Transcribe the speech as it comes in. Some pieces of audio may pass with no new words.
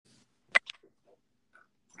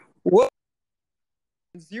Well,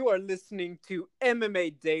 you are listening to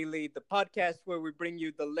MMA Daily, the podcast where we bring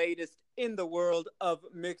you the latest in the world of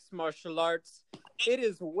mixed martial arts. It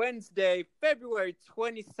is Wednesday, February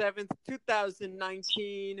 27th,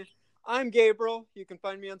 2019. I'm Gabriel. You can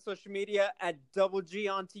find me on social media at Double G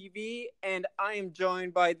on TV, and I am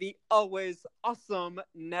joined by the always awesome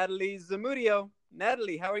Natalie Zamudio.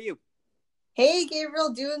 Natalie, how are you? Hey,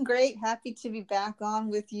 Gabriel, doing great. Happy to be back on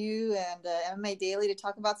with you and MMA Daily to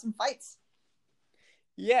talk about some fights.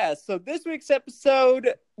 Yeah, so this week's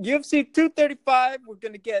episode, UFC 235, we're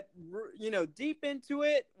going to get, deep into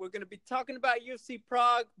it. We're going to be talking about UFC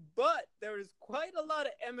Prague, but there is quite a lot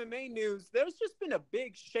of MMA news. There's just been a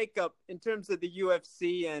big shakeup in terms of the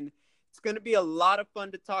UFC, and it's going to be a lot of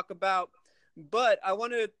fun to talk about. But I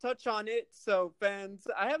want to touch on it. So fans,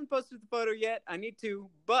 I haven't posted the photo yet. I need to,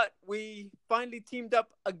 but we finally teamed up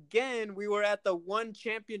again. We were at the One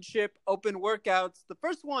Championship Open Workouts, the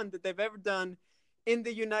first one that they've ever done in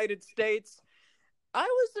the United States. I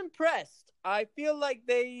was impressed. I feel like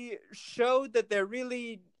they showed that they're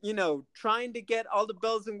really, trying to get all the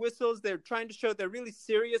bells and whistles. They're trying to show they're really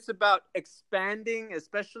serious about expanding,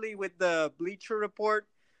 especially with the Bleacher Report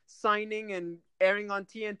signing and airing on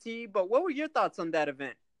TNT. But what were your thoughts on that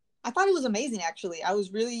event? I thought it was amazing, actually. I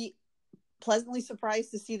was really pleasantly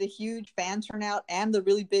surprised to see the huge fan turnout and the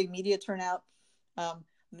really big media turnout.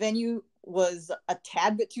 Venue was a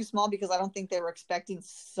tad bit too small because I don't think they were expecting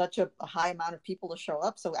such a high amount of people to show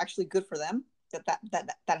up. So actually good for them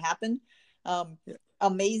that happened.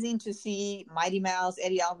 Amazing to see Mighty Mouse,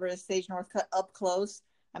 Eddie Alvarez, Sage Northcutt up close.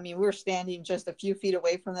 I mean, we were standing just a few feet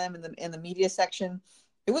away from them in the media section.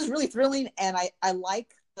 It was really thrilling, and I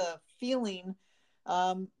like the feeling,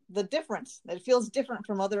 the difference. That it feels different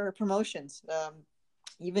from other promotions.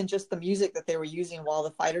 Even just the music that they were using while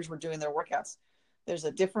the fighters were doing their workouts. There's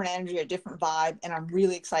a different energy, a different vibe, and I'm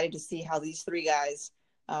really excited to see how these three guys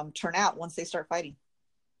turn out once they start fighting.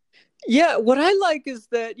 Yeah, what I like is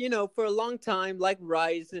that, for a long time, like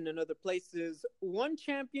Ryzen and other places, One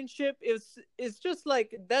Championship is just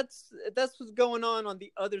like that's what's going on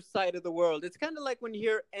the other side of the world. It's kind of like when you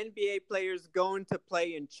hear NBA players going to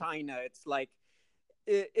play in China. It's like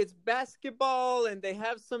it's basketball and they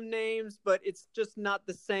have some names, but it's just not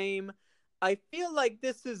the same. I feel like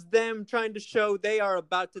this is them trying to show they are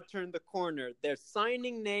about to turn the corner. They're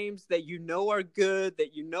signing names that are good, that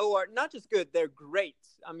are not just good, they're great.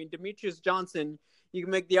 I mean, Demetrius Johnson, you can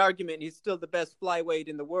make the argument he's still the best flyweight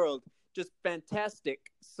in the world. Just fantastic.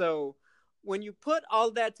 So when you put all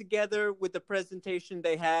that together with the presentation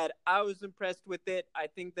they had, I was impressed with it. I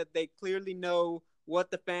think that they clearly know what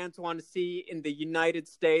the fans want to see in the United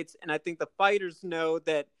States. And I think the fighters know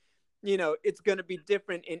that it's going to be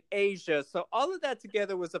different in Asia. So all of that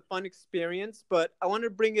together was a fun experience, but I want to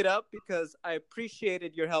bring it up because I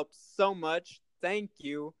appreciated your help so much. Thank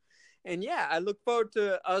you. And yeah, I look forward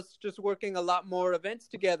to us just working a lot more events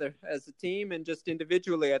together as a team and just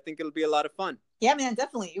individually. I think it'll be a lot of fun. Yeah, man,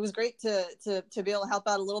 definitely. It was great to be able to help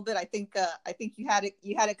out a little bit. I think you had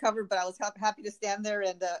it covered, but I was happy to stand there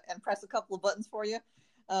and press a couple of buttons for you.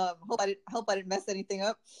 Hope I didn't mess anything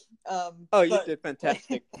up. You did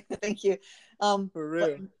fantastic. Thank you. For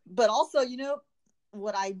real. But also,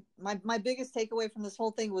 what my biggest takeaway from this whole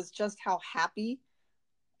thing was just how happy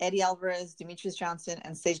Eddie Alvarez, Demetrius Johnson,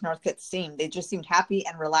 and Sage Northcutt seemed. They just seemed happy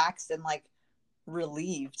and relaxed and like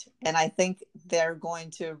relieved. And I think they're going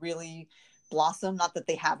to really blossom. Not that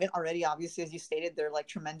they haven't already, obviously, as you stated, they're like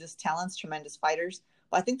tremendous talents, tremendous fighters.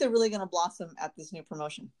 But I think they're really going to blossom at this new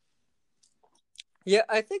promotion. Yeah,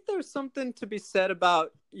 I think there's something to be said about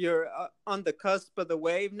you're on the cusp of the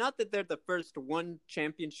wave. Not that they're the first One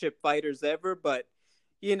Championship fighters ever, but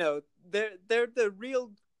they're the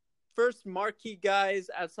real first marquee guys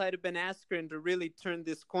outside of Ben Askren to really turn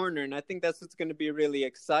this corner, and I think that's what's going to be really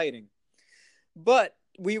exciting. But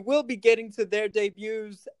we will be getting to their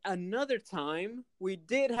debuts another time. We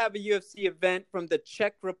did have a UFC event from the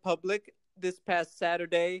Czech Republic this past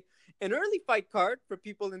Saturday. An early fight card for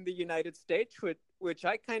people in the United States, which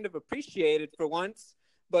I kind of appreciated for once.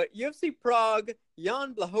 But UFC Prague,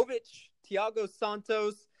 Jan Blachowicz, Thiago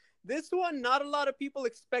Santos. This one, not a lot of people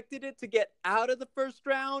expected it to get out of the first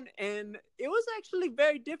round, and it was actually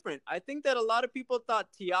very different. I think that a lot of people thought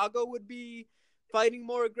Thiago would be fighting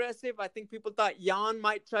more aggressive. I think people thought Jan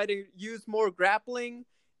might try to use more grappling.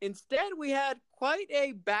 Instead, we had quite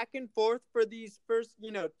a back and forth for these first,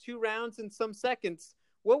 2 rounds and some seconds.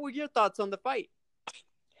 What were your thoughts on the fight?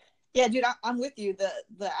 Yeah, dude, I'm with you.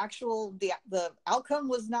 The outcome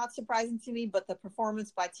was not surprising to me, but the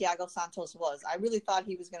performance by Thiago Santos was. I really thought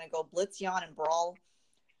he was going to go blitz Jan and brawl,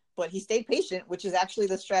 but he stayed patient, which is actually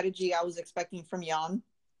the strategy I was expecting from Jan.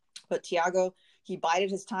 but Thiago, he bided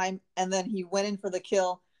his time, and then he went in for the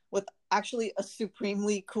kill with actually a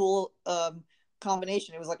supremely cool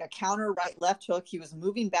combination. It was like a counter right left hook. He was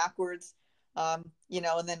moving backwards, you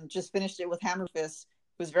know, and then just finished it with hammer fist.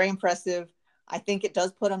 It was very impressive. I think it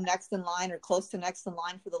does put him next in line or close to next in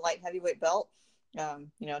line for the light heavyweight belt. You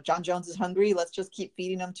know, Jon Jones is hungry. Let's just keep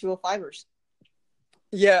feeding him 205ers.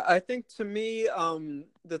 Yeah, I think to me,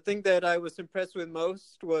 the thing that I was impressed with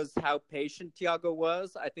most was how patient Thiago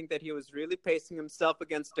was. I think that he was really pacing himself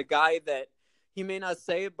against a guy that he may not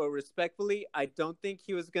say it, but respectfully, I don't think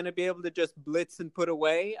he was going to be able to just blitz and put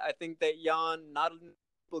away. I think that Jan not only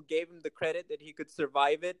people gave him the credit that he could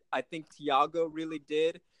survive it. I think Thiago really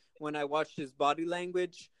did when I watched his body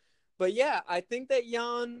language. But yeah, I think that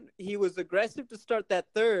Jan, he was aggressive to start that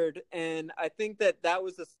third, and I think that that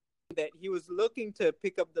was a that he was looking to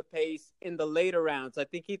pick up the pace in the later rounds. I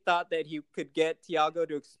think he thought that he could get Thiago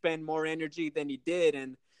to expend more energy than he did.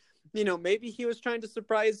 And, you know, maybe he was trying to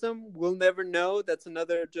surprise him. We'll never know. That's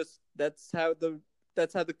how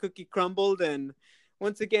the cookie crumbled. And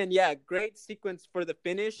once again, yeah, great sequence for the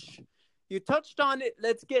finish. You touched on it.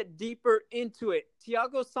 Let's get deeper into it.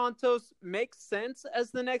 Thiago Santos makes sense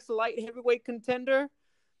as the next light heavyweight contender.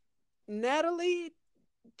 Natalie,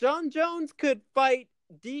 Jon Jones could fight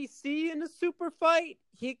DC in a super fight.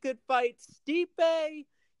 He could fight Stipe.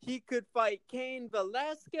 He could fight Cain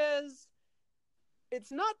Velasquez.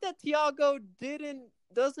 It's not that Thiago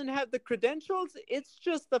doesn't have the credentials. It's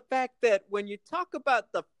just the fact that when you talk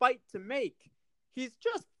about the fight to make, he's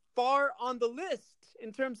just far on the list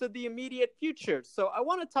in terms of the immediate future. So I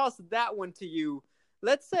want to toss that one to you.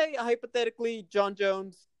 Let's say hypothetically Jon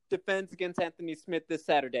Jones defends against Anthony Smith this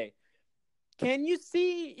Saturday. Can you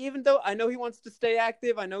see, even though I know he wants to stay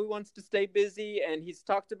active, I know he wants to stay busy, and he's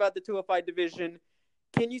talked about the 205 division,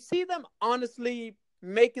 can you see them honestly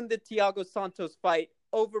making the Thiago Santos fight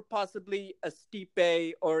over possibly a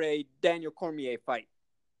Stipe or a Daniel Cormier fight?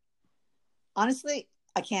 Honestly,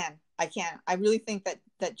 I can. I really think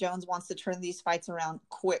that Jones wants to turn these fights around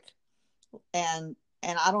quick. And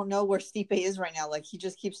I don't know where Stipe is right now. Like, he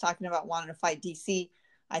just keeps talking about wanting to fight DC.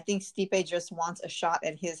 I think Stipe just wants a shot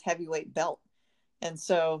at his heavyweight belt. And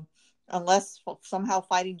so unless somehow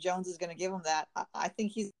fighting Jones is going to give him that, I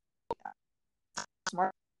think he's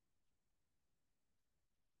smart.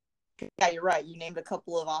 Yeah, you're right. You named a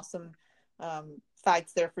couple of awesome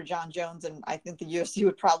fights there for Jon Jones, and I think the UFC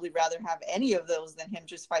would probably rather have any of those than him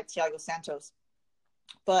just fight Thiago Santos.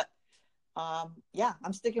 But yeah,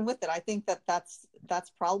 I'm sticking with it. I think that's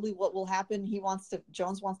probably what will happen.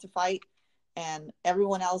 Jones wants to fight. And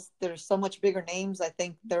everyone else, there's so much bigger names. I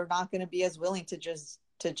think they're not going to be as willing to just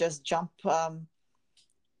jump up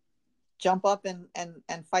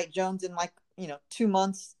and fight Jones in 2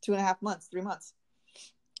 months, 2.5 months, 3 months.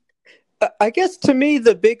 I guess to me,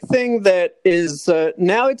 the big thing that is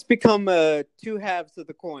now it's become two halves of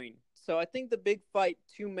the coin. So I think the big fight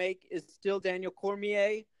to make is still Daniel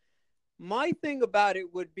Cormier. My thing about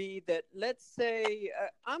it would be that, let's say,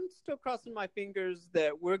 I'm still crossing my fingers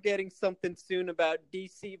that we're getting something soon about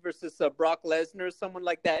DC versus Brock Lesnar, someone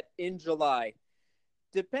like that in July.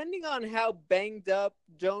 Depending on how banged up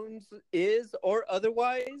Jones is or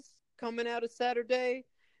otherwise coming out of Saturday,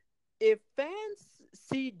 if fans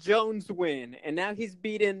see Jones win and now he's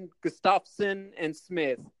beaten Gustafsson and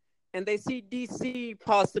Smith, and they see DC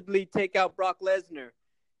possibly take out Brock Lesnar,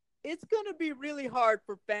 it's going to be really hard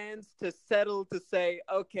for fans to settle to say,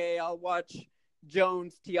 okay, I'll watch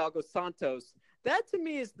Jones, Thiago Santos. That to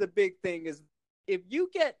me is the big thing, is if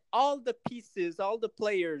you get all the pieces, all the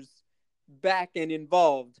players back and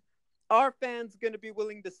involved, are fans going to be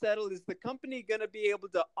willing to settle? Is the company going to be able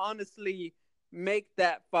to honestly make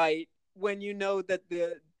that fight when you know that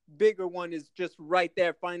the bigger one is just right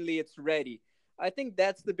there? Finally, it's ready. I think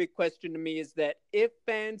that's the big question to me, is that if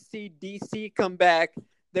fans see DC come back,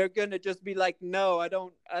 they're going to just be like, no, I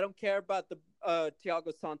don't care about the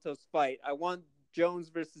Thiago Santos fight. I want Jones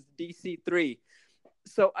versus DC3.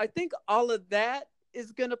 So I think all of that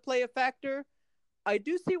is going to play a factor. I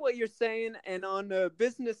do see what you're saying. And on the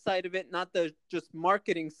business side of it, not the just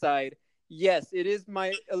marketing side, yes, it is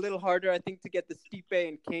a little harder, I think, to get the Stipe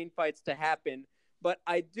and Cain fights to happen. But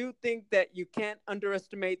I do think that you can't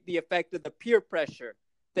underestimate the effect of the peer pressure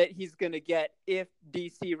that he's going to get if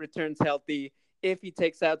DC returns healthy, if he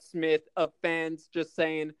takes out Smith, of fans just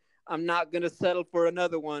saying, I'm not going to settle for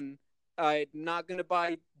another one. I'm not going to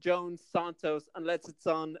buy Jones Santos unless it's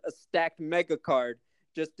on a stacked mega card.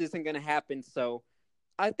 Just isn't going to happen. So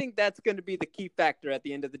I think that's going to be the key factor at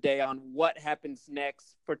the end of the day on what happens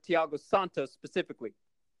next for Thiago Santos specifically.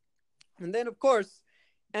 And then, of course,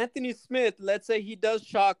 Anthony Smith, let's say he does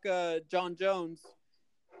shock Jon Jones.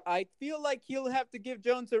 I feel like he'll have to give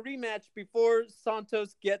Jones a rematch before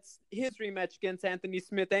Santos gets his rematch against Anthony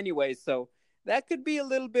Smith anyway. So that could be a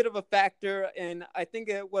little bit of a factor. And I think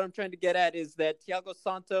what I'm trying to get at is that Thiago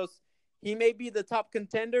Santos, he may be the top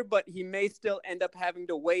contender, but he may still end up having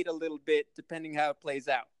to wait a little bit depending how it plays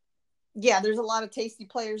out. Yeah, there's a lot of tasty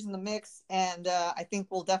players in the mix, and I think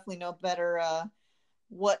we'll definitely know better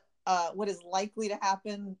what is likely to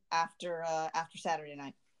happen after Saturday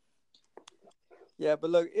night. Yeah,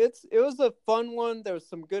 but look, it was a fun one. There was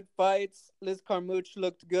some good fights. Liz Carmouche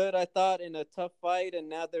looked good, I thought, in a tough fight, and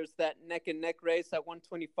now there's that neck and neck race at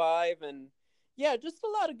 125, and yeah, just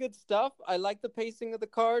a lot of good stuff. I like the pacing of the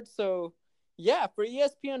card, so yeah, for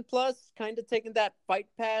ESPN Plus, kind of taking that Fight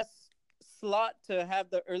Pass slot to have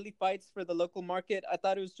the early fights for the local market, I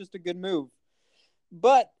thought it was just a good move.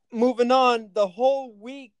 But moving on, the whole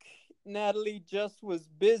week, Natalie just was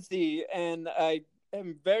busy, and I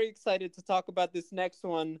am very excited to talk about this next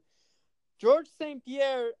one. George St.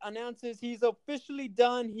 Pierre announces he's officially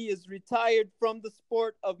done. He is retired from the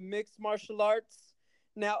sport of mixed martial arts.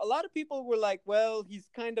 Now, a lot of people were like, well, he's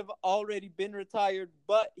kind of already been retired,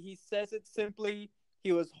 but he says it simply.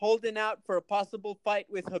 He was holding out for a possible fight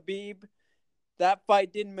with Khabib. That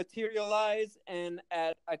fight didn't materialize, and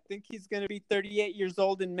at I think he's going to be 38 years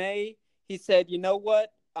old in May. He said, "You know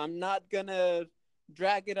what? I'm not going to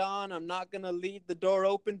drag it on. I'm not going to leave the door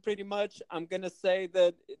open pretty much. I'm going to say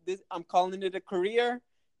that I'm calling it a career."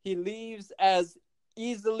 He leaves as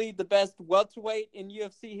easily the best welterweight in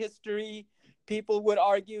UFC history. People would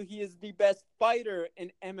argue he is the best fighter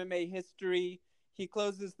in MMA history. He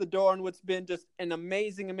closes the door on what's been just an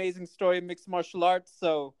amazing, amazing story of mixed martial arts.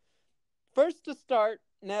 So first to start,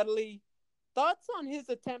 Natalie, thoughts on his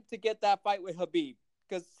attempt to get that fight with Khabib?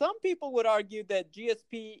 Because some people would argue that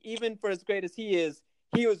GSP, even for as great as he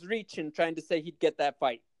was reaching trying to say he'd get that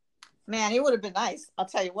fight. Man, it would have been nice. I'll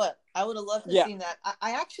tell you what. I would have loved to have seen that.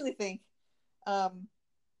 I actually think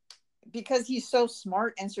because he's so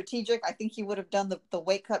smart and strategic, I think he would have done the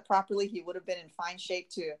weight cut properly. He would have been in fine shape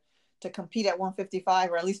to compete at 155,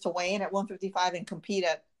 or at least to weigh in at 155 and compete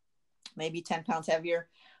at maybe 10 pounds heavier.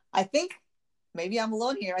 I think maybe I'm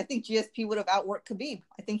alone here. I think GSP would have outworked Khabib.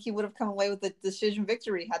 I think he would have come away with a decision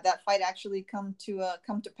victory had that fight actually come to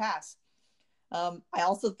pass. I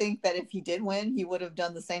also think that if he did win, he would have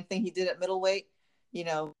done the same thing he did at middleweight. You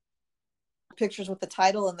know, pictures with the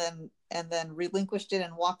title and then relinquished it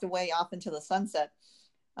and walked away off into the sunset.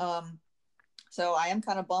 So I am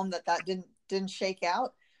kind of bummed that didn't shake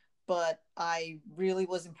out, but I really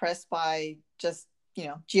was impressed by just,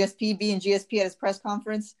 GSP being GSP at his press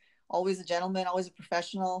conference. Always a gentleman, always a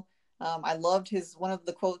professional. I loved one of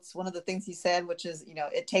the things he said, which is,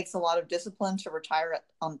 it takes a lot of discipline to retire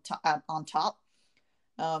on top.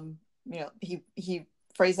 He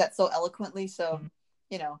phrased that so eloquently. So,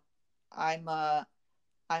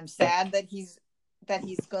 I'm sad that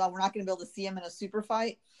we're not going to be able to see him in a super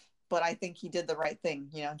fight, but I think he did the right thing.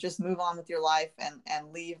 Just move on with your life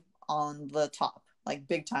and leave on the top, like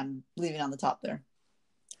big time, leaving on the top there.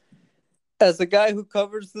 As a guy who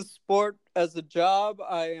covers the sport as a job,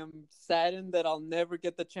 I am saddened that I'll never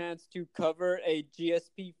get the chance to cover a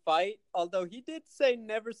GSP fight. Although he did say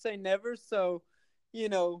never say never. So,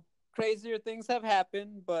 crazier things have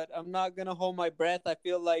happened, but I'm not going to hold my breath. I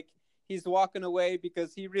feel like he's walking away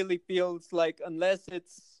because he really feels like unless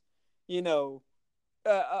it's,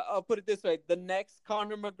 I'll put it this way, the next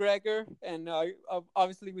Conor McGregor, and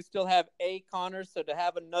obviously we still have a Conor, so to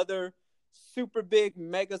have another super big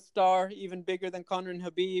mega star, even bigger than Conor and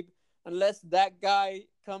Khabib, unless that guy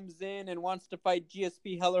comes in and wants to fight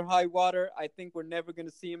GSP hell or high water, I think we're never going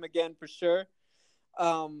to see him again for sure.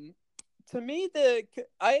 To me,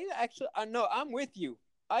 I'm with you.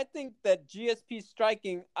 I think that GSP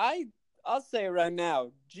striking, I'll say right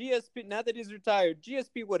now, GSP, now that he's retired,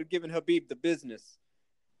 GSP would have given Khabib the business.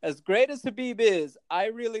 As great as Khabib is, I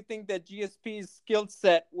really think that GSP's skill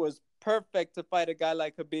set was perfect to fight a guy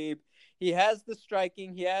like Khabib. He has the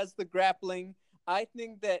striking, he has the grappling. I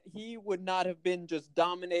think that he would not have been just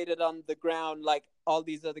dominated on the ground like all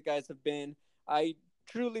these other guys have been. I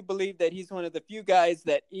truly believe that he's one of the few guys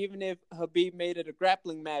that even if Khabib made it a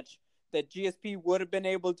grappling match, that GSP would have been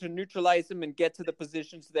able to neutralize him and get to the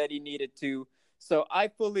positions that he needed to. So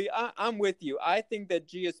I'm with you. I think that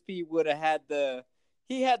GSP would have had the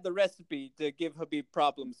recipe to give Khabib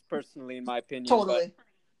problems, personally, in my opinion. Totally. But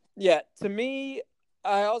yeah, to me,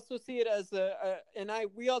 I also see it as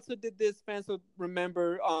we also did this, fans will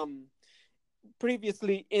remember,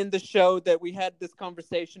 previously in the show that we had this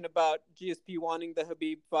conversation about GSP wanting the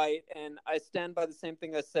Khabib fight, and I stand by the same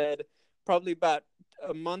thing I said probably about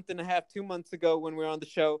a month and a half, 2 months ago when we were on the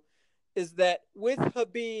show. is that with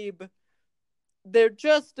Habib, they're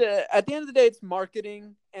just at the end of the day, it's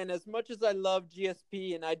marketing. And as much as I love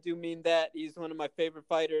GSP, and I do mean that, he's one of my favorite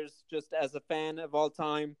fighters, just as a fan of all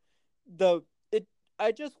time. The it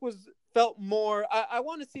I just was felt more. I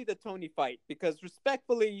want to see the Tony fight because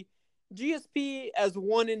respectfully, GSP as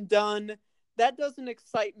one and done. That doesn't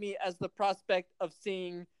excite me as the prospect of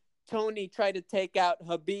seeing Tony try to take out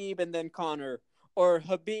Habib and then Connor, or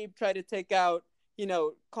Habib try to take out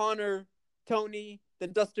Connor, Tony,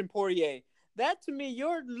 then Dustin Poirier. That to me,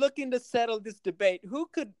 you're looking to settle this debate. Who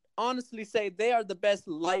could honestly say they are the best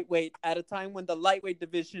lightweight at a time when the lightweight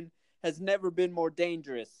division has never been more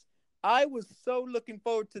dangerous? I was so looking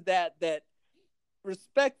forward to that. That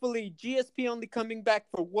respectfully, GSP only coming back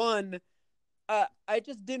for one. I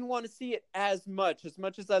just didn't want to see it as much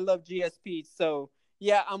as I love GSP. So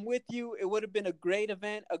yeah, I'm with you. It would have been a great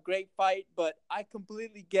event, a great fight, but I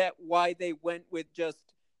completely get why they went with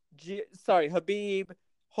just Habib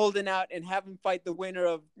holding out and have him fight the winner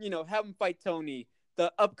of, have him fight Tony,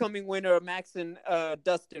 the upcoming winner of Max and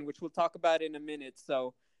Dustin, which we'll talk about in a minute.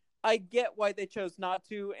 So I get why they chose not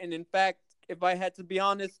to. And in fact, if I had to be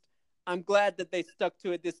honest, I'm glad that they stuck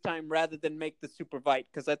to it this time rather than make the super fight,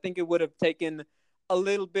 because I think it would have taken a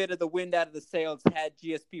little bit of the wind out of the sails had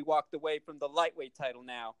GSP walked away from the lightweight title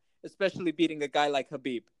now, especially beating a guy like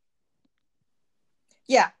Habib.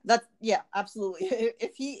 Yeah, absolutely.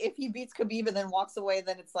 If he beats Khabib and then walks away,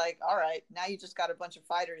 then it's like, all right, now you just got a bunch of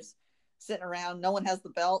fighters sitting around. No one has the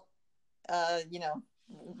belt.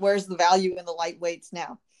 Where's the value in the lightweights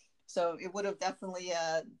now? So it would have definitely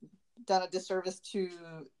done a disservice to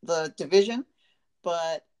the division,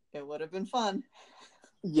 but it would have been fun.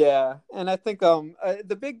 Yeah, and I think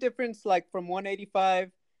the big difference, like from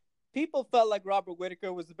 185, people felt like Robert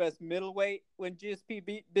Whitaker was the best middleweight when GSP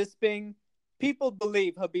beat Bisping. People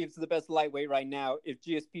believe Habib's the best lightweight right now. If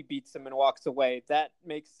GSP beats him and walks away, that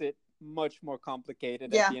makes it much more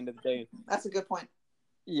complicated at the end of the day. That's a good point.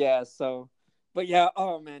 Yeah. So, but yeah.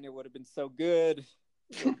 Oh man, it would have been so good.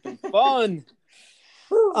 It would have been fun.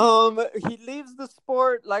 He leaves the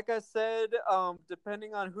sport, like I said.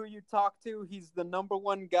 Depending on who you talk to, he's the number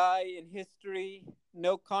one guy in history.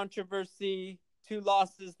 No controversy. 2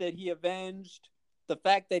 losses that he avenged. The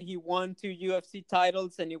fact that he won 2 UFC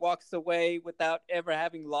titles and he walks away without ever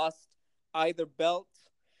having lost either belt.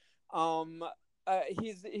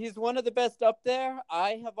 He's one of the best up there.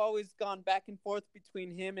 I have always gone back and forth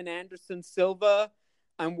between him and Anderson Silva.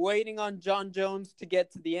 I'm waiting on John Jones to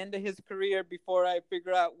get to the end of his career before I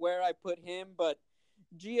figure out where I put him. But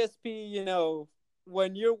GSP,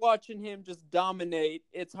 when you're watching him just dominate,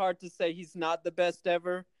 it's hard to say he's not the best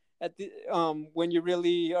ever when you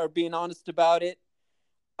really are being honest about it.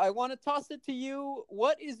 I want to toss it to you.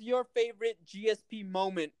 What is your favorite GSP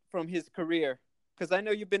moment from his career? Because I know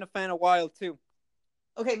you've been a fan a while too.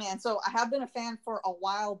 Okay, man. So I have been a fan for a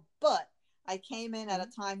while, but I came in at a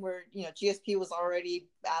time where GSP was already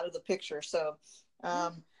out of the picture. So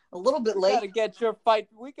a little bit late. We got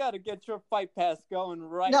to get your fight pass going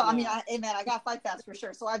right now. No, I mean, I got fight pass for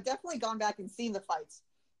sure. So I've definitely gone back and seen the fights.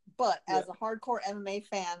 But as a hardcore MMA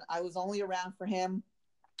fan, I was only around for him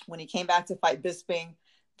when he came back to fight Bisping.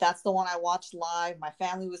 That's the one I watched live. My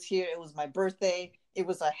family was here. It was my birthday. It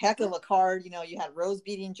was a heck of a card. You had Rose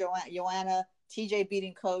beating Joanna, TJ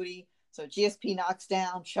beating Cody. So GSP knocks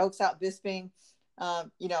down, chokes out Bisping.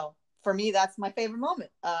 For me, that's my favorite moment.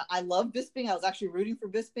 I love Bisping. I was actually rooting for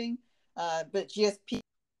Bisping. But GSP,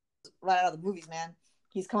 right out of the movies, man.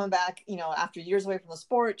 He's coming back, after years away from the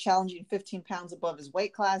sport, challenging 15 pounds above his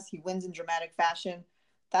weight class. He wins in dramatic fashion.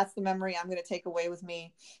 That's the memory I'm going to take away with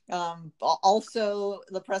me. Also,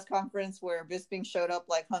 the press conference where Bisping showed up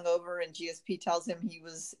like hungover and GSP tells him he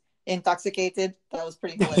was intoxicated. That was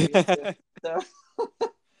pretty hilarious. So,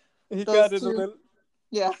 he got it a little.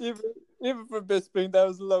 Yeah. Even for Bisping, that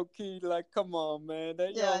was low key. Like, come on, man.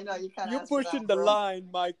 I know. You're pushing the line,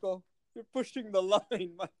 Michael. You're pushing the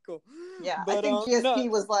line, Michael. Yeah, but, I think GSP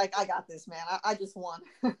was like, I got this, man. I just won.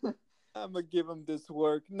 I'm gonna give him this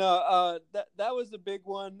work. No, that was a big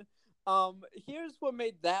one. Here's what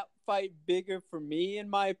made that fight bigger for me, in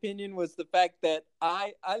my opinion, was the fact that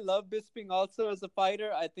I love Bisping also as a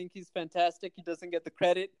fighter. I think he's fantastic. He doesn't get the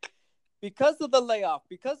credit because of the layoff,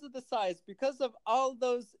 because of the size, because of all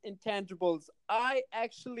those intangibles. I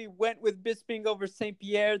actually went with Bisping over St.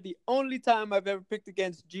 Pierre. The only time I've ever picked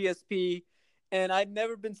against GSP. And I'd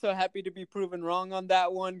never been so happy to be proven wrong on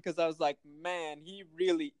that one because I was like, man, he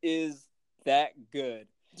really is that good.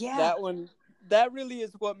 Yeah. That really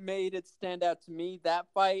is what made it stand out to me, that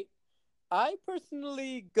fight. I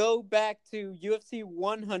personally go back to UFC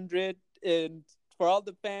 100, and for all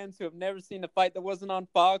the fans who have never seen a fight that wasn't on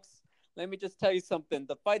Fox, let me just tell you something.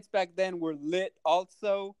 The fights back then were lit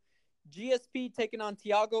also. GSP taking on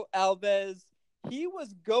Thiago Alves. He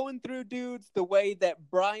was going through dudes the way that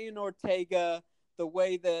Brian Ortega, the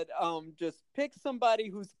way that just pick somebody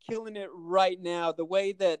who's killing it right now, the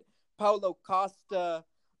way that Paulo Costa,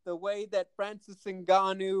 the way that Francis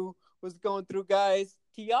Ngannou was going through guys.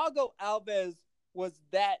 Thiago Alves was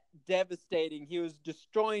that devastating. He was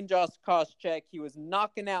destroying Josh Koscheck. He was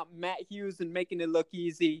knocking out Matt Hughes and making it look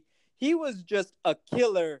easy. He was just a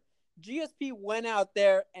killer. GSP went out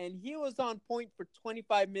there and he was on point for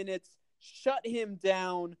 25 minutes, shut him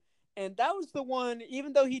down. And that was the one,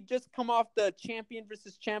 even though he'd just come off the champion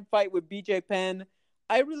versus champ fight with BJ Penn,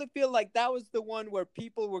 I really feel like that was the one where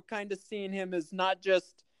people were kind of seeing him as not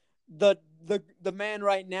just the man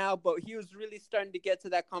right now, but he was really starting to get to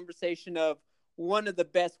that conversation of one of the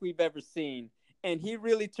best we've ever seen. And he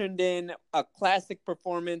really turned in a classic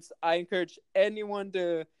performance. I encourage anyone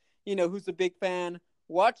to, who's a big fan,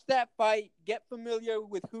 watch that fight, get familiar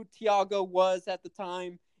with who Thiago was at the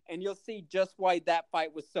time, and you'll see just why that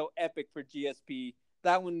fight was so epic for GSP.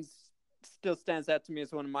 That one still stands out to me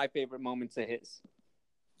as one of my favorite moments of his.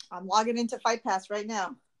 I'm logging into Fight Pass right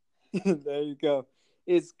now. There you go.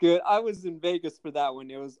 It's good. I was in Vegas for that one.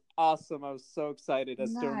 It was awesome. I was so excited. I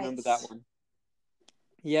still remember that one.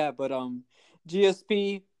 Yeah, but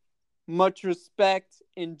GSP, much respect.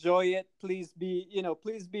 Enjoy it. Please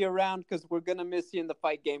be around because we're gonna miss you in the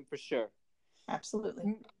fight game for sure.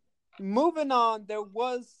 Absolutely. Moving on, there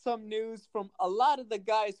was some news from a lot of the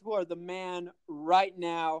guys who are the man right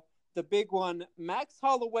now. The big one, Max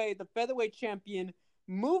Holloway, the featherweight champion,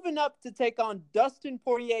 moving up to take on Dustin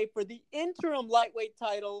Poirier for the interim lightweight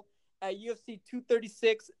title at UFC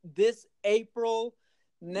 236 this April.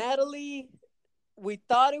 Natalie, we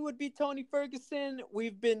thought it would be Tony Ferguson.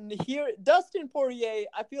 We've been here. Dustin Poirier,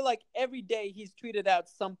 I feel like every day he's tweeted out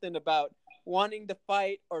something about wanting to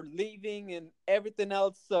fight or leaving and everything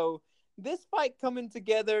else. So this fight coming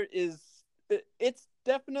together it's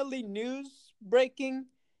definitely news breaking.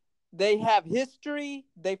 They have history.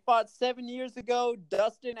 They fought 7 years ago.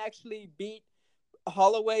 Dustin actually beat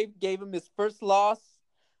Holloway, gave him his first loss.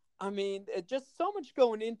 I mean, just so much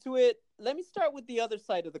going into it. Let me start with the other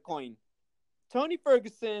side of the coin. Tony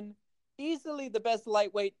Ferguson, easily the best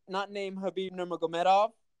lightweight, not named Khabib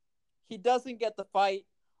Nurmagomedov. He doesn't get the fight.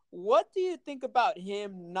 What do you think about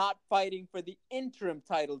him not fighting for the interim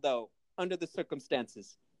title, though, under the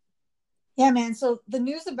circumstances? Yeah, man. So the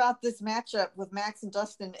news about this matchup with Max and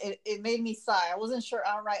Dustin, it made me sigh. I wasn't sure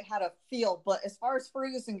outright how to feel, but as far as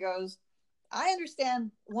Ferguson goes, I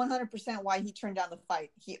understand 100% why he turned down the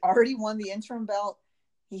fight. He already won the interim belt.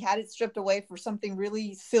 He had it stripped away for something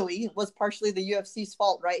really silly. It was partially the UFC's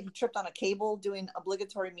fault, right? He tripped on a cable doing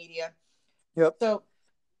obligatory media. Yep. So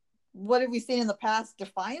what have we seen in the past?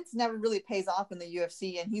 Defiance never really pays off in the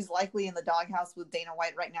UFC, and he's likely in the doghouse with Dana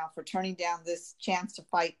White right now for turning down this chance to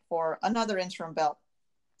fight for another interim belt.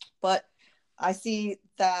 But I see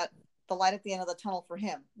that the light at the end of the tunnel for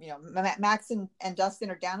him. Max and Dustin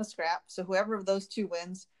are down to scrap, so whoever of those two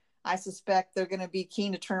wins, I suspect they're going to be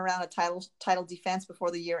keen to turn around a title defense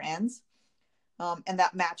before the year ends. And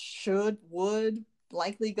that match would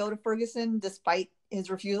likely go to Ferguson, despite his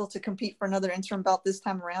refusal to compete for another interim belt this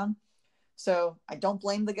time around. So I don't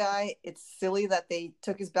blame the guy. It's silly that they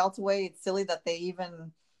took his belt away. It's silly that they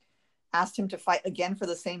even asked him to fight again for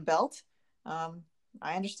the same belt. I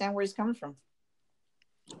understand where he's coming from.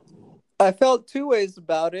 I felt two ways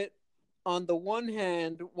about it. On the one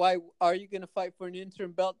hand, why are you going to fight for an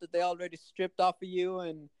interim belt that they already stripped off of you?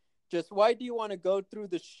 And just why do you want to go through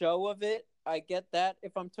the show of it? I get that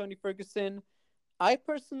if I'm Tony Ferguson. I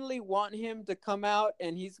personally want him to come out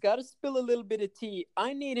and he's got to spill a little bit of tea.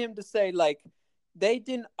 I need him to say, like, they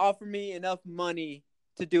didn't offer me enough money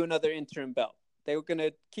to do another interim belt. They were going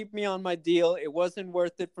to keep me on my deal. It wasn't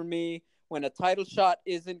worth it for me when a title shot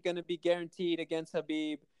isn't going to be guaranteed against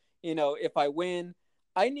Khabib. If I win,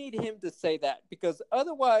 I need him to say that because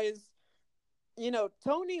otherwise,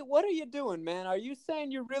 Tony, what are you doing, man? Are you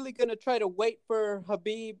saying you're really going to try to wait for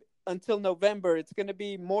Khabib until November? It's going to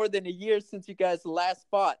be more than a year since you guys last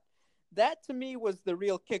fought. That to me was the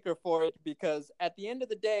real kicker for it because at the end of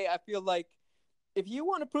the day, I feel like if you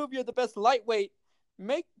want to prove you're the best lightweight,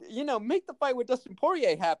 make the fight with Dustin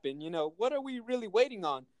Poirier happen. What are we really waiting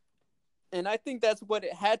on? And I think that's what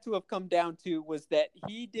it had to have come down to was that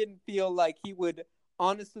he didn't feel like he would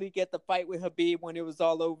honestly get the fight with Khabib when it was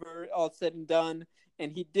all over, all said and done.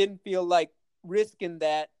 And he didn't feel like risking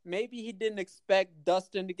that. Maybe he didn't expect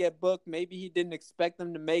Dustin to get booked. Maybe he didn't expect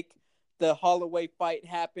them to make the Holloway fight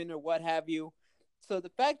happen or what have you. So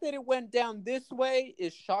the fact that it went down this way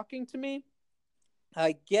is shocking to me.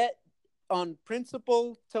 I get on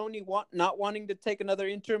principle, Tony not wanting to take another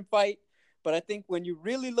interim fight. But I think when you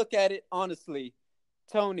really look at it honestly,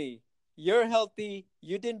 Tony, you're healthy.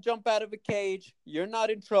 You didn't jump out of a cage. You're not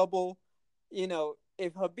in trouble.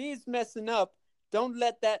 If Habib's messing up, don't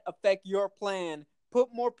let that affect your plan. Put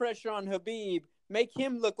more pressure on Habib. Make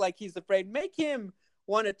him look like he's afraid. Make him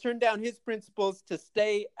want to turn down his principles to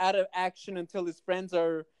stay out of action until his friends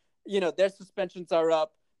are, their suspensions are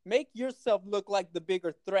up. Make yourself look like the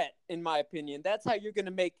bigger threat, in my opinion. That's how you're going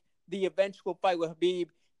to make the eventual fight with Habib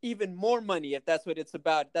even more money, if that's what it's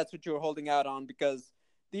about. That's what you're holding out on, because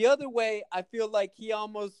the other way, I feel like he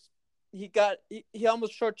almost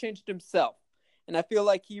shortchanged himself. And I feel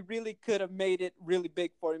like he really could have made it really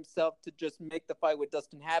big for himself to just make the fight with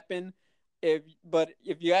Dustin happen. But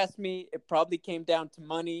if you ask me, it probably came down to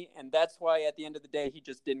money, and that's why at the end of the day he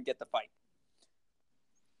just didn't get the fight.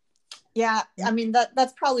 Yeah, I mean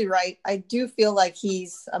that's probably right. I do feel like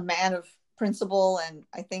he's a man of principle, and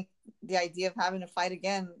I think the idea of having to fight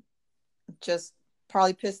again just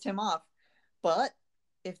probably pissed him off. But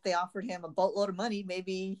if they offered him a boatload of money,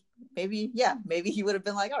 maybe he would have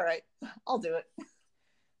been like, all right, I'll do it.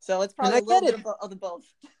 So it's probably a little bit of the both.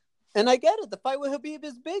 And I get it. The fight with Habib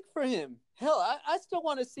is big for him. Hell, I still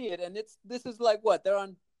want to see it. And this is like what? They're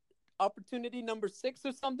on opportunity number 6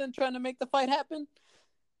 or something, trying to make the fight happen.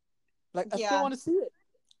 Like, I still want to see it.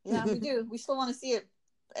 Yeah, we do. We still want to see it.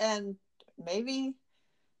 And maybe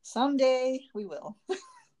someday we will.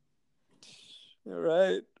 All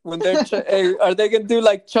right. When they're hey, are they gonna do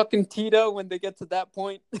like Chuck and Tito when they get to that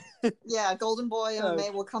point? Yeah, Golden Boy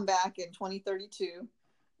MMA will come back in 2032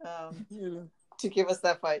 to give us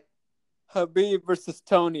that fight. Habib versus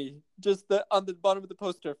Tony, just on the bottom of the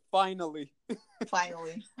poster. Finally.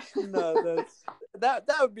 No,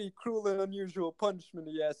 that would be cruel and unusual punishment,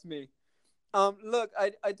 if you ask me. Look,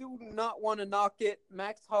 I do not want to knock it.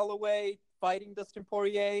 Max Holloway fighting Dustin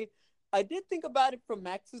Poirier. I did think about it from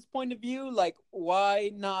Max's point of view, like,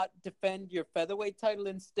 why not defend your featherweight title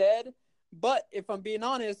instead? But if I'm being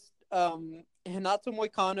honest, Renato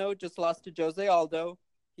Moicano just lost to Jose Aldo.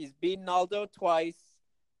 He's beaten Aldo twice.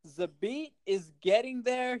 Zabit is getting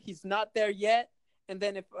there. He's not there yet. And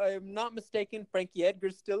then if I'm not mistaken, Frankie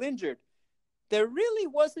Edgar's still injured. There really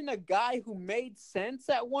wasn't a guy who made sense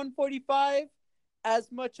at 145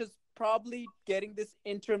 as much as probably getting this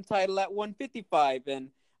interim title at 155. And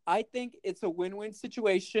I think it's a win-win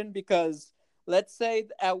situation because let's say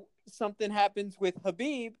something happens with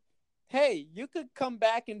Habib. Hey, you could come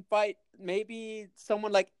back and fight maybe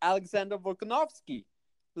someone like Alexander Volkanovski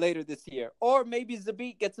later this year. Or maybe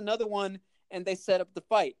Zabit gets another one and they set up the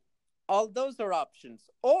fight. All those are options.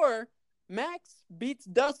 Or Max beats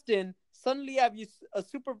Dustin. Suddenly you have a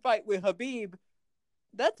super fight with Habib.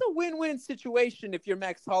 That's a win-win situation if you're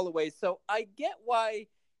Max Holloway. So I get why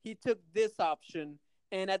he took this option.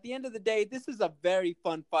 And at the end of the day, this is a very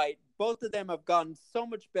fun fight. Both of them have gotten so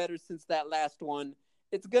much better since that last one.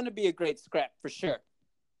 It's going to be a great scrap for sure.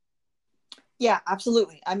 Yeah,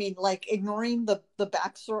 absolutely. I mean, like ignoring the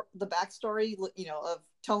backstory, of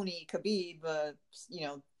Tony, Khabib,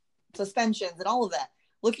 suspensions and all of that.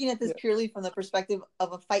 Looking at this purely from the perspective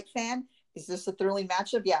of a fight fan, is this a thrilling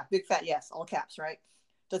matchup? Yeah, big fat yes, all caps, right?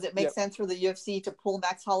 Does it make sense for the UFC to pull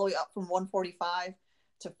Max Holloway up from 145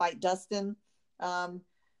 to fight Dustin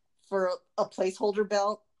for a placeholder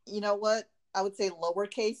belt? You know what? I would say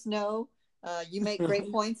lowercase no. You make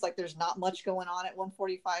great points. Like there's not much going on at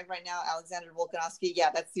 145 right now. Alexander Volkanovski,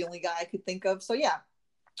 yeah, that's the only guy I could think of. So yeah,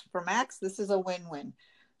 for Max, this is a win-win.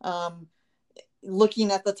 Looking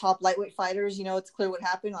at the top lightweight fighters, it's clear what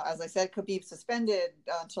happened. As I said, Khabib suspended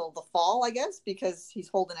until the fall, I guess, because he's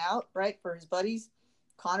holding out, right, for his buddies.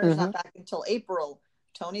 Connor's not back until April.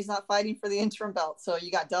 Tony's not fighting for the interim belt. So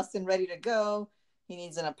you got Dustin ready to go. He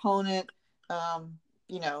needs an opponent.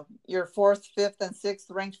 Your 4th, 5th, and 6th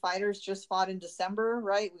ranked fighters just fought in December,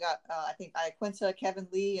 right? We got, I think, Iaquinta, Kevin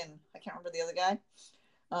Lee, and I can't remember the other guy.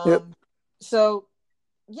 So,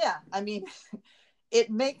 yeah, I mean, it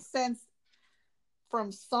makes sense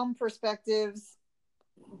from some perspectives,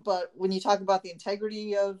 but when you talk about the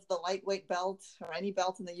integrity of the lightweight belt or any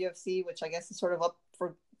belt in the UFC, which I guess is sort of up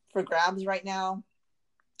for grabs right now,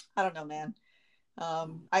 I don't know, man.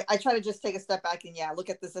 I try to just take a step back and look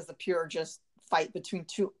at this as a pure just fight between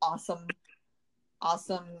two awesome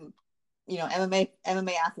MMA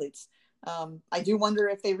athletes. I do wonder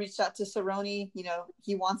if they reached out to Cerrone.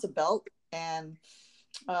 He wants a belt, and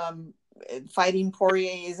fighting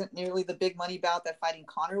Poirier isn't nearly the big money bout that fighting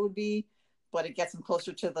Conor would be, but it gets him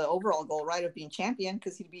closer to the overall goal, right, of being champion,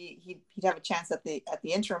 because he'd have a chance at the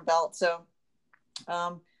interim belt. So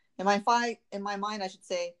in my mind, I should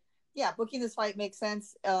say, yeah, booking this fight makes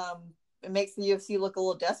sense. it makes the UFC look a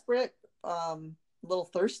little desperate, a little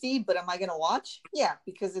thirsty. But am I going to watch? Yeah,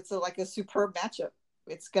 because it's like a superb matchup.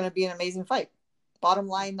 It's going to be an amazing fight. Bottom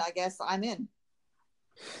line, I guess I'm in.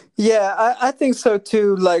 Yeah, I think so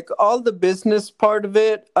too. Like all the business part of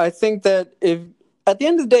it, I think that if at the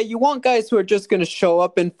end of the day, you want guys who are just going to show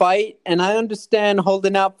up and fight. And I understand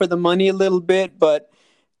holding out for the money a little bit, but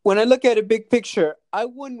when I look at a big picture, I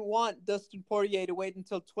wouldn't want Dustin Poirier to wait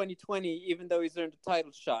until 2020, even though he's earned a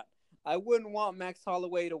title shot. I wouldn't want Max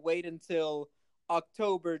Holloway to wait until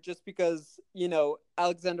October just because,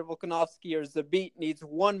 Alexander Volkanovski or Zabit needs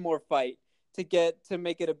one more fight to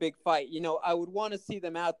make it a big fight. I would want to see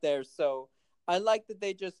them out there. So I like that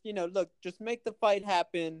they just, look, just make the fight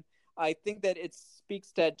happen. I think that it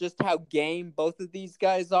speaks to just how game both of these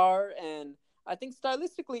guys are. And I think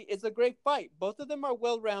stylistically, it's a great fight. Both of them are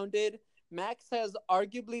well-rounded. Max has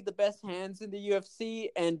arguably the best hands in the UFC,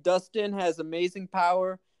 and Dustin has amazing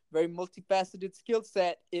power, very multifaceted skill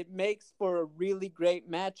set. It makes for a really great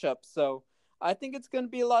matchup. So I think it's going to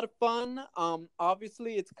be a lot of fun.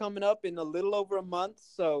 Obviously, it's coming up in a little over a month,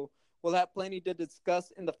 so we'll have plenty to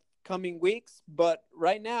discuss in the coming weeks. But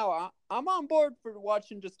right now, I'm on board for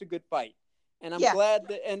watching just a good fight. And I'm glad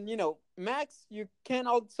that, and Max, you can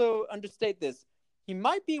also understate this. He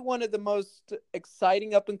might be one of the most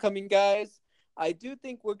exciting up and coming guys. I do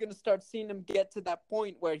think we're going to start seeing him get to that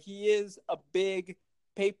point where he is a big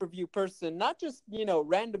pay-per-view person, not just,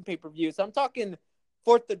 random pay-per-views. I'm talking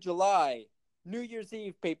 4th of July, New Year's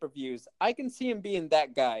Eve pay-per-views. I can see him being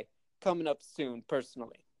that guy coming up soon,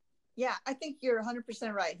 personally. Yeah, I think you're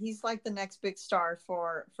 100% right. He's like the next big star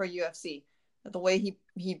for UFC. The way he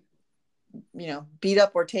beat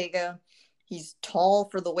up Ortega. He's tall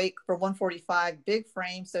for the weight for 145, big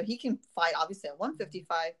frame, so he can fight obviously at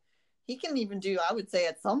 155. He can even do, I would say,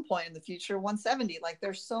 at some point in the future, 170. Like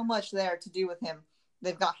there's so much there to do with him.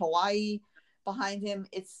 They've got Hawaii behind him.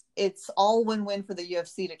 It's all win-win for the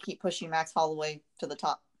UFC to keep pushing Max Holloway to the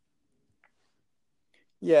top.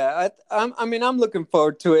 Yeah, I'm looking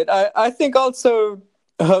forward to it. I think also,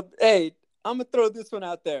 hey, I'm gonna throw this one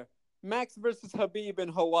out there: Max versus Khabib in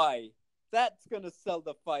Hawaii. That's gonna sell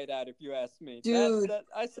the fight out, if you ask me. Dude,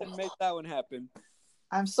 I said make that one happen.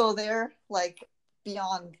 I'm so there, like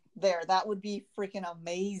beyond there. That would be freaking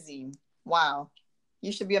amazing. Wow,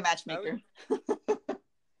 you should be a matchmaker.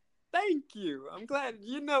 Thank you. I'm glad.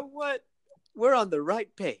 You know what? We're on the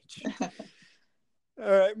right page. All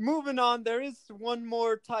right, moving on. There is one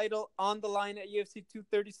more title on the line at UFC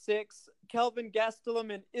 236. Kelvin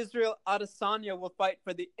Gastelum and Israel Adesanya will fight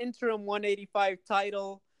for the interim 185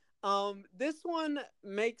 title. This one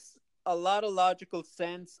makes a lot of logical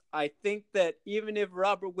sense. I think that even if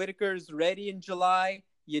Robert Whittaker is ready in July,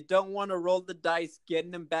 you don't want to roll the dice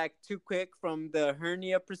getting him back too quick from the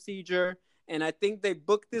hernia procedure. And I think they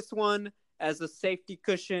booked this one as a safety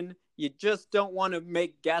cushion. You just don't want to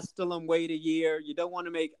make Gastelum wait a year. You don't want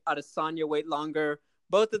to make Adesanya wait longer.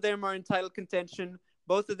 Both of them are in title contention.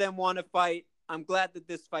 Both of them want to fight. I'm glad that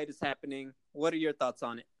this fight is happening. What are your thoughts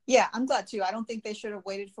on it? Yeah, I'm glad too. I don't think they should have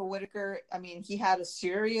waited for Whittaker. I mean, he had a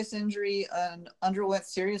serious injury and underwent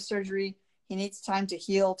serious surgery. He needs time to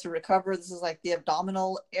heal, to recover. This is like the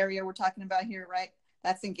abdominal area we're talking about here, right?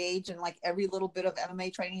 That's engaged in like every little bit of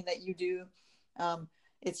MMA training that you do.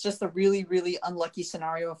 It's just a really, really unlucky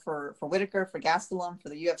scenario for Whittaker, for Gastelum, for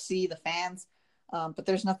the UFC, the fans. But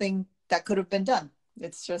there's nothing that could have been done.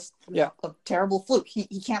 It's just a terrible fluke.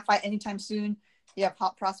 He can't fight anytime soon. You have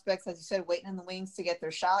hot prospects, as you said, waiting in the wings to get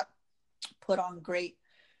their shot, put on great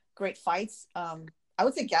fights. I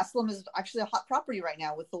would say Gastelum is actually a hot property right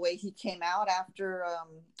now with the way he came out after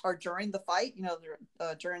or during the fight.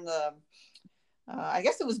 During the I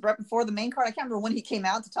guess it was right before the main card. I can't remember when he came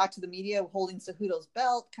out to talk to the media, holding Cejudo's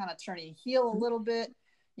belt, kind of turning heel a little bit.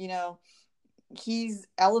 He's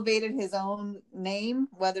elevated his own name,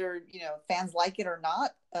 whether fans like it or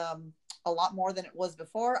not. A lot more than it was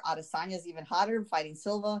before. Adesanya is even hotter, fighting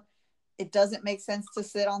Silva. It doesn't make sense to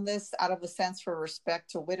sit on this out of a sense for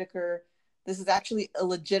respect to Whittaker. This is actually a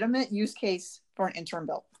legitimate use case for an interim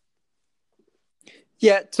belt.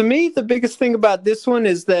 Yeah, to me, the biggest thing about this one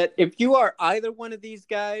is that if you are either one of these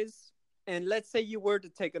guys, and let's say you were to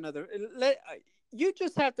take another, you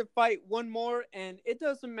just have to fight one more, and it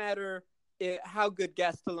doesn't matter how good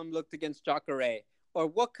Gastelum looked against Jacare or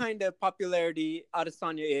what kind of popularity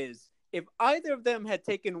Adesanya is. If either of them had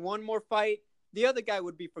taken one more fight, the other guy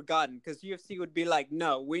would be forgotten because UFC would be like,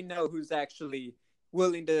 no, we know who's actually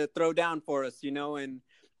willing to throw down for us, and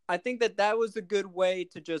I think that was a good way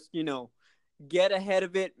to just, get ahead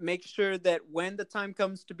of it, make sure that when the time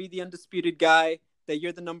comes to be the undisputed guy, that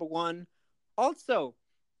you're the number one. Also,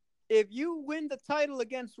 if you win the title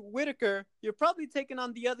against Whitaker, you're probably taking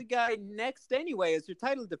on the other guy next anyway as your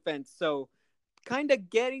title defense. So kind of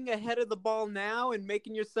getting ahead of the ball now and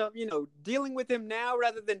making yourself, dealing with him now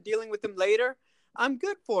rather than dealing with him later, I'm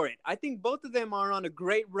good for it. I think both of them are on a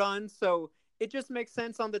great run. So it just makes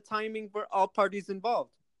sense on the timing for all parties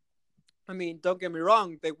involved. I mean, don't get me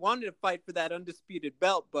wrong, they wanted to fight for that undisputed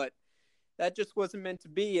belt, but that just wasn't meant to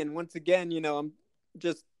be. And once again, I'm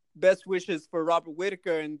just best wishes for Robert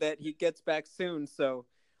Whitaker and that he gets back soon. So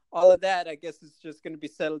all of that, I guess, is just going to be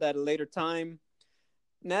settled at a later time.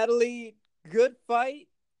 Natalie, good fight.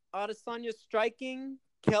 Adesanya striking.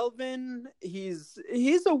 Kelvin, he's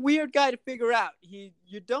a weird guy to figure out.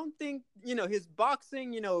 You don't think, his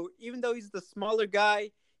boxing, even though he's the smaller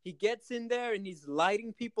guy, he gets in there and he's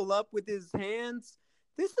lighting people up with his hands.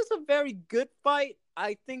 This is a very good fight.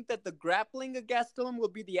 I think that the grappling of Gastelum will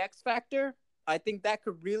be the X factor. I think that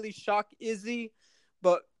could really shock Izzy.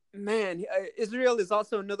 But man, Israel is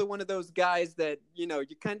also another one of those guys that, you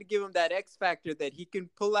kind of give him that X factor that he can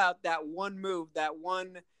pull out that one move, that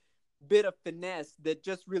one bit of finesse that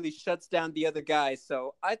just really shuts down the other guy.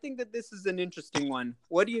 So I think that this is an interesting one.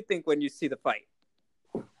 What do you think when you see the fight?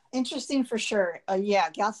 Interesting for sure. Yeah,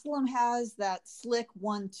 Gastelum has that slick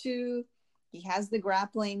 1-2. He has the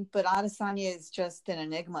grappling, but Adesanya is just an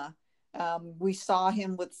enigma. We saw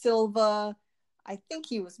him with Silva. I think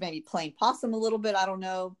he was maybe playing possum a little bit. I don't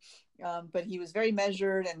know. But he was very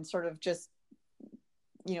measured and sort of just,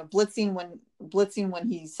 blitzing when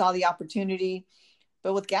he saw the opportunity.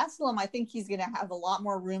 But with Gastelum, I think he's going to have a lot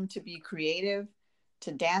more room to be creative,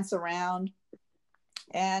 to dance around.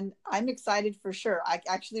 And I'm excited for sure.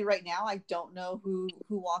 Right now, I don't know who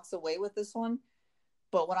walks away with this one.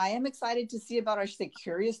 But what I am excited to see about, or I should say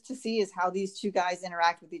curious to see, is how these two guys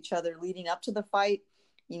interact with each other leading up to the fight.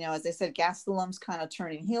 As I said, Gastelum's kind of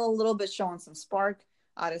turning heel a little bit, showing some spark.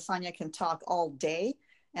 Adesanya can talk all day.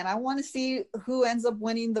 And I want to see who ends up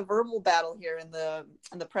winning the verbal battle here in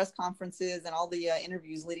the press conferences and all the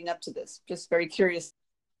interviews leading up to this. Just very curious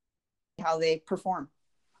how they perform.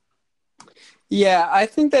 Yeah, I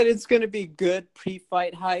think that it's going to be good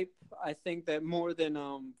pre-fight hype. I think that more than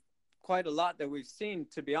quite a lot that we've seen,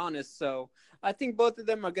 to be honest. So I think both of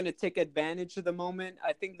them are going to take advantage of the moment.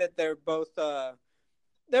 I think that they're both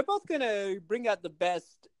going to bring out the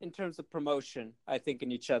best in terms of promotion, I think,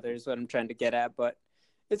 in each other is what I'm trying to get at. But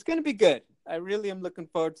it's going to be good. I really am looking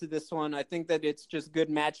forward to this one. I think that it's just good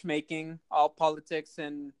matchmaking, all politics.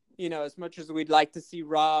 And, as much as we'd like to see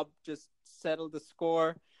Rob just settle the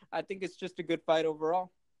score, I think it's just a good fight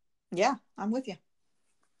overall. Yeah, I'm with you.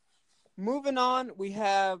 Moving on, we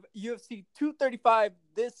have UFC 235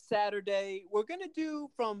 this Saturday. We're going to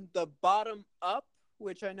do from the bottom up,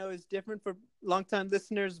 which I know is different for longtime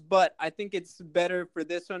listeners, but I think it's better for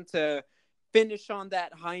this one to finish on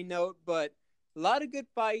that high note. But a lot of good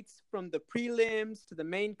fights from the prelims to the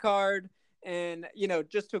main card. And,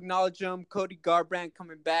 just to acknowledge them, Cody Garbrandt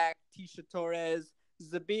coming back, Tisha Torres,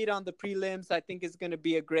 Zabit on the prelims, I think is going to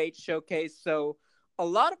be a great showcase. So a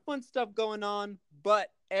lot of fun stuff going on, but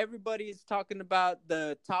everybody is talking about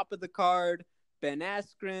the top of the card, Ben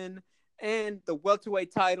Askren, and the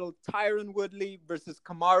welterweight title, Tyron Woodley versus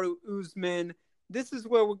Kamaru Usman. This is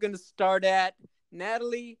where we're going to start at.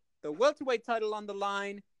 Natalie, the welterweight title on the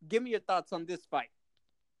line. Give me your thoughts on this fight.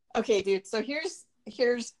 Okay, dude. So here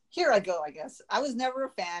I go, I guess. I was never a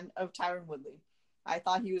fan of Tyron Woodley. I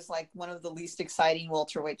thought he was like one of the least exciting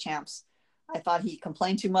welterweight champs. I thought he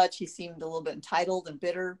complained too much. He seemed a little bit entitled and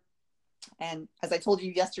bitter. And as I told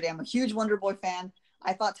you yesterday, I'm a huge Wonder Boy fan.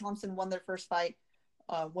 I thought Thompson won their first fight.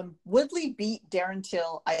 When Woodley beat Darren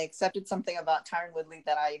Till, I accepted something about Tyron Woodley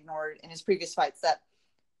that I ignored in his previous fights, that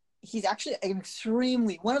he's actually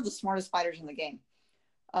one of the smartest fighters in the game.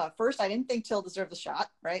 First, I didn't think Till deserved the shot,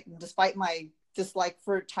 right? And despite my dislike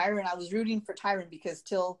for Tyron, I was rooting for Tyron because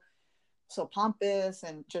Till so pompous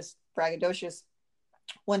and just braggadocious.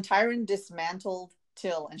 When Tyron dismantled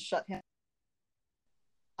Till and shut him,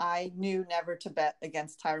 I knew never to bet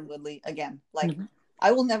against Tyron Woodley again.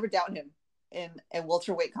 I will never doubt him in a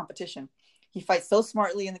welterweight competition. He fights so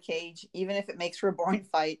smartly in the cage, even if it makes for a boring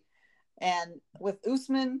fight. And with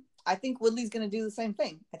Usman, I think Woodley's going to do the same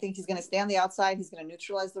thing. I think he's going to stay on the outside. He's going to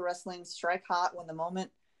neutralize the wrestling, strike hot when the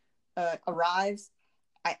moment arrives.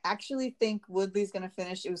 I actually think Woodley's going to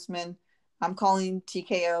finish Usman. I'm calling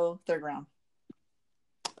TKO third round.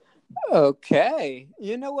 Okay.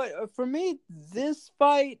 You know what? For me, this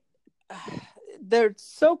fight, they're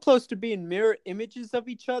so close to being mirror images of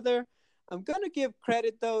each other. I'm going to give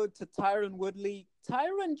credit, though, to Tyron Woodley.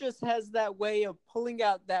 Tyron just has that way of pulling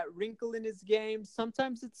out that wrinkle in his game.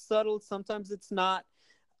 Sometimes it's subtle, sometimes it's not,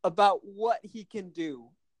 about what he can do.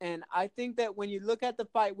 And I think that when you look at the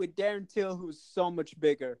fight with Darren Till, who's so much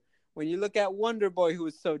bigger, when you look at Wonder Boy, who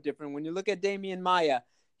is so different, when you look at Damian Maya,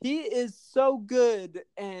 he is so good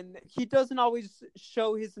and he doesn't always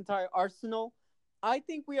show his entire arsenal. I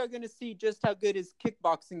think we are going to see just how good his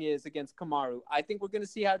kickboxing is against Kamaru. I think we're going to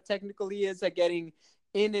see how technical he is at getting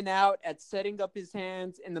in and out, at setting up his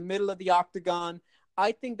hands in the middle of the octagon.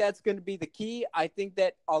 I think that's going to be the key. I think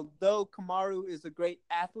that although Kamaru is a great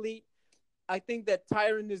athlete, I think that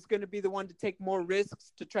Tyron is going to be the one to take more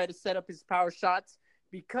risks to try to set up his power shots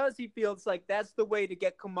because he feels like that's the way to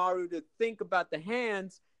get Kamaru to think about the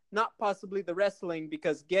hands, not possibly the wrestling,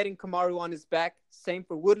 because getting Kamaru on his back, same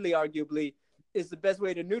for Woodley arguably, is the best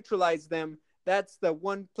way to neutralize them. That's the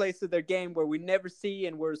one place of their game where we never see,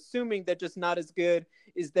 and we're assuming they're just not as good,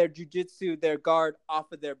 is their jiu-jitsu, their guard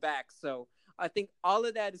off of their back. So I think all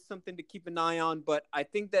of that is something to keep an eye on, but I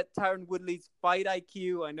think that Tyron Woodley's fight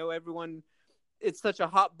IQ, I know everyone, it's such a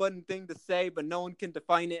hot button thing to say, but no one can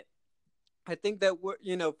define it. I think that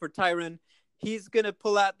for Tyron, he's gonna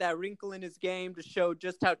pull out that wrinkle in his game to show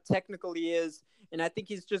just how technical he is, and I think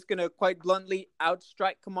he's just gonna quite bluntly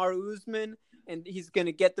outstrike Kamaru Usman, and he's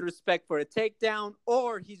gonna get the respect for a takedown,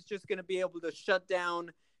 or he's just gonna be able to shut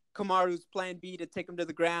down Kamaru's plan B to take him to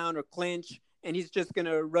the ground or clinch, and he's just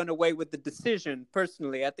gonna run away with the decision.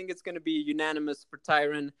 Personally, I think it's gonna be unanimous for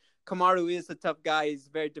Tyron. Kamaru is a tough guy; he's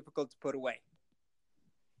very difficult to put away.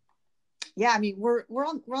 Yeah, I mean we're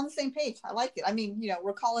on the same page. I like it. I mean,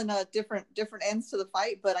 we're calling different ends to the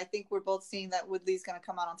fight, but I think we're both seeing that Woodley's going to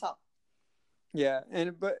come out on top. Yeah,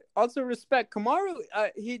 but also respect Kamaru.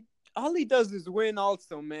 All he does is win.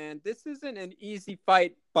 Also, man, this isn't an easy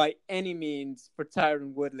fight by any means for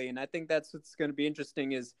Tyron Woodley, and I think that's what's going to be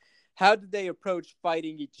interesting is how do they approach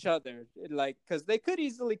fighting each other? Like, because they could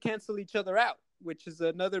easily cancel each other out, which is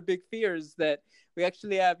another big fear. Is that we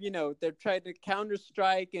actually have they're trying to counter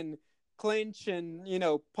strike and clinch and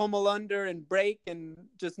pummel under and break and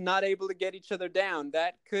just not able to get each other down.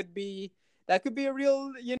 That could be a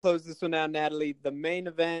real close this one out, Natalie. The main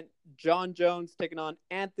event, Jon Jones taking on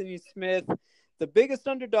Anthony Smith, the biggest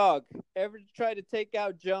underdog ever to try to take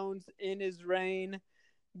out Jones in his reign.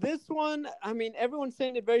 This one, I mean, everyone's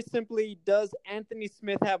saying it very simply. Does Anthony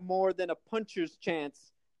Smith have more than a puncher's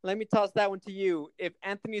chance? Let me toss that one to you. If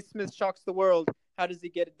Anthony Smith shocks the world, how does he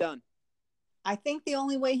get it done? I think the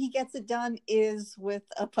only way he gets it done is with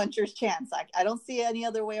a puncher's chance. I don't see any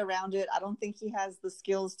other way around it. I don't think he has the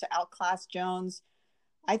skills to outclass Jones.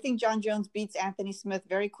 I think Jon Jones beats Anthony Smith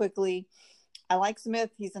very quickly. I like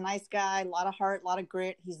Smith. He's a nice guy, a lot of heart, a lot of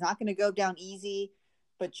grit. He's not going to go down easy,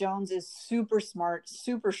 but Jones is super smart,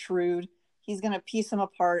 super shrewd. He's going to piece him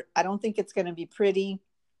apart. I don't think it's going to be pretty.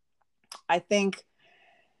 I think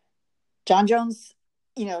Jon Jones,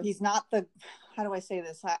 he's not the... How do I say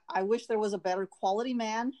this? I wish there was a better quality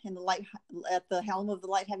man at the helm of the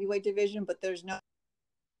light heavyweight division, but there's no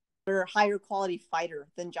higher quality fighter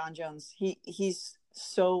than Jon Jones. He's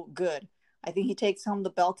so good. I think he takes home the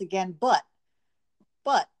belt again, but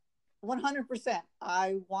 100%,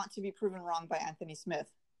 I want to be proven wrong by Anthony Smith.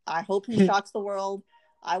 I hope he shocks the world.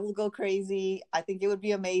 I will go crazy. I think it would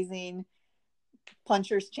be amazing.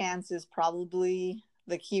 Puncher's chance is probably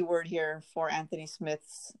the key word here for Anthony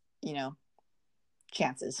Smith's,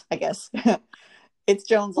 chances, I guess. It's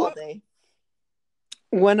Jones all day.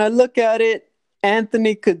 When I look at it,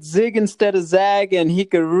 Anthony could zig instead of zag, and he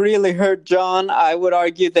could really hurt Jon. I would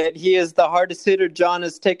argue that he is the hardest hitter Jon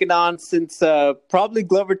has taken on since probably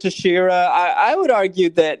Glover Teixeira. I would argue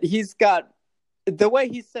that he's got, the way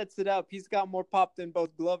he sets it up, he's got more pop than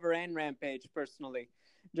both Glover and Rampage, personally.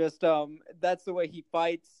 Just that's the way he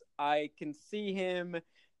fights. I can see him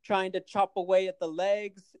trying to chop away at the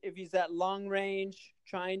legs if he's at long range,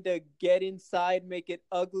 trying to get inside, make it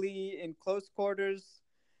ugly in close quarters.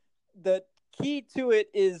 The key to it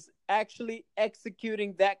is actually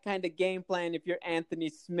executing that kind of game plan if you're Anthony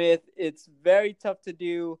Smith. It's very tough to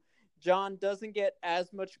do. Jon doesn't get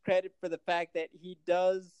as much credit for the fact that he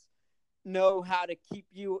does know how to keep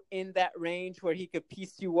you in that range where he could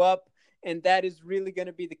piece you up, and that is really going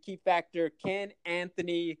to be the key factor. Can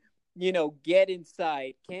Anthony get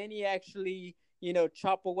inside? Can he actually,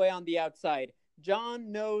 chop away on the outside?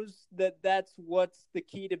 Jon knows that that's what's the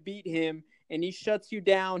key to beat him, and he shuts you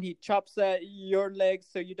down. He chops at your legs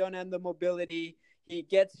so you don't have the mobility. He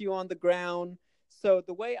gets you on the ground. So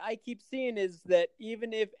the way I keep seeing is that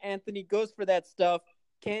even if Anthony goes for that stuff,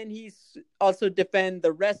 can he also defend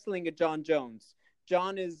the wrestling of Jon Jones?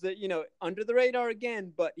 Jon is, under the radar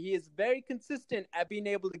again, but he is very consistent at being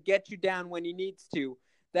able to get you down when he needs to.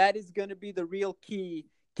 That is going to be the real key.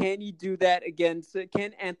 Can he do that against?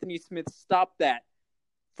 Can Anthony Smith stop that?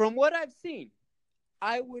 From what I've seen,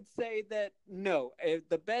 I would say that no. If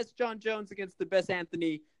the best John Jones against the best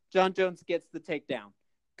Anthony, John Jones gets the takedown.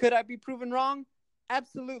 Could I be proven wrong?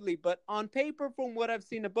 Absolutely. But on paper, from what I've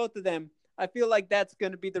seen of both of them, I feel like that's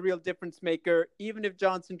going to be the real difference maker. Even if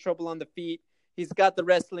John's in trouble on the feet, he's got the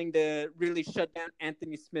wrestling to really shut down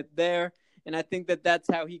Anthony Smith there. And I think that that's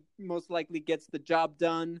how he most likely gets the job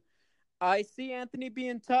done. I see Anthony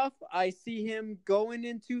being tough. I see him going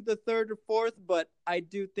into the third or fourth, but I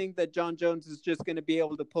do think that John Jones is just going to be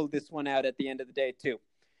able to pull this one out at the end of the day, too.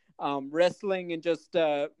 Wrestling and just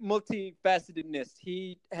multifacetedness.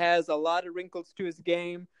 He has a lot of wrinkles to his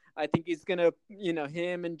game. I think he's going to,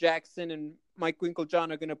 him and Jackson and Mike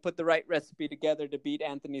Winklejohn are going to put the right recipe together to beat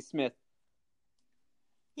Anthony Smith.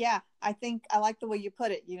 Yeah, I think I like the way you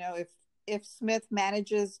put it. If Smith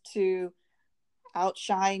manages to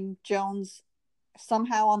outshine Jones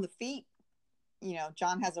somehow on the feet,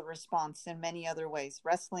 John has a response in many other ways.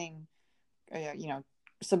 Wrestling,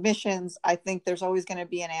 submissions. I think there's always going to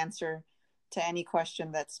be an answer to any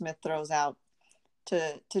question that Smith throws out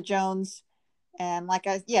to Jones. And like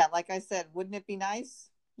I said, wouldn't it be nice?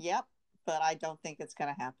 Yep, but I don't think it's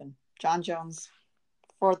going to happen. John Jones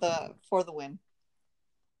for the win.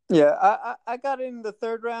 Yeah, I got it in the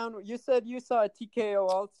third round. You said you saw a TKO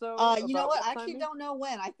also. You know what? I actually don't know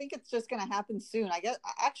when. I think it's just going to happen soon. I guess.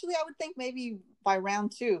 Actually, I would think maybe by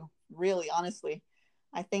round 2. Really, honestly,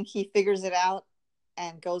 I think he figures it out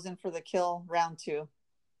and goes in for the kill round 2.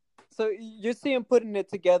 So you see him putting it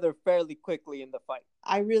together fairly quickly in the fight.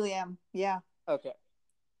 I really am. Yeah. Okay.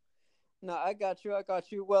 No, I got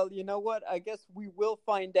you. Well, you know what? I guess we will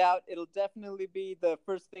find out. It'll definitely be the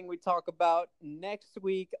first thing we talk about next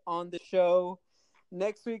week on the show.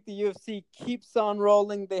 Next week, the UFC keeps on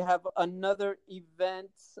rolling. They have another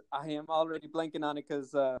event. I am already blanking on it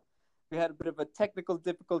because we had a bit of a technical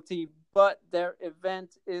difficulty, but their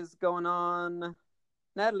event is going on.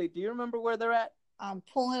 Natalie, do you remember where they're at? I'm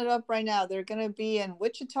pulling it up right now. They're going to be in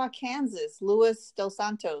Wichita, Kansas. Luis Dos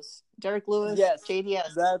Santos, Derek Lewis, yes,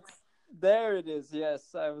 JDS. There it is.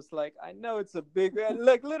 Yes, I was like, I know it's a big,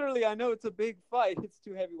 like literally, I know it's a big fight. It's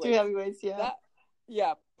 2 heavyweights. 2 heavyweights,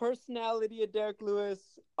 yeah. Personality of Derek Lewis,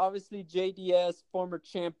 obviously JDS, former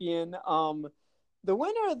champion. The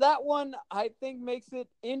winner of that one, I think, makes it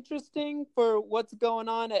interesting for what's going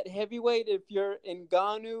on at heavyweight. If you're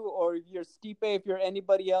Ngannou or if you're Stipe, if you're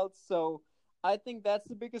anybody else, so I think that's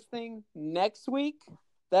the biggest thing. Next week,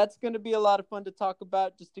 that's going to be a lot of fun to talk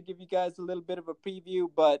about, just to give you guys a little bit of a preview,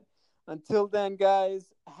 but. Until then, guys,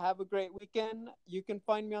 have a great weekend. You can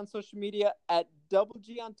find me on social media at Double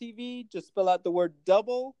G on TV. Just spell out the word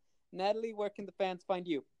double. Natalie, where can the fans find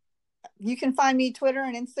you? You can find me Twitter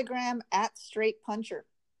and Instagram at Straight Puncher.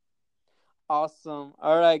 Awesome.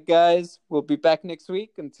 All right, guys. We'll be back next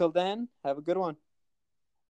week. Until then, have a good one.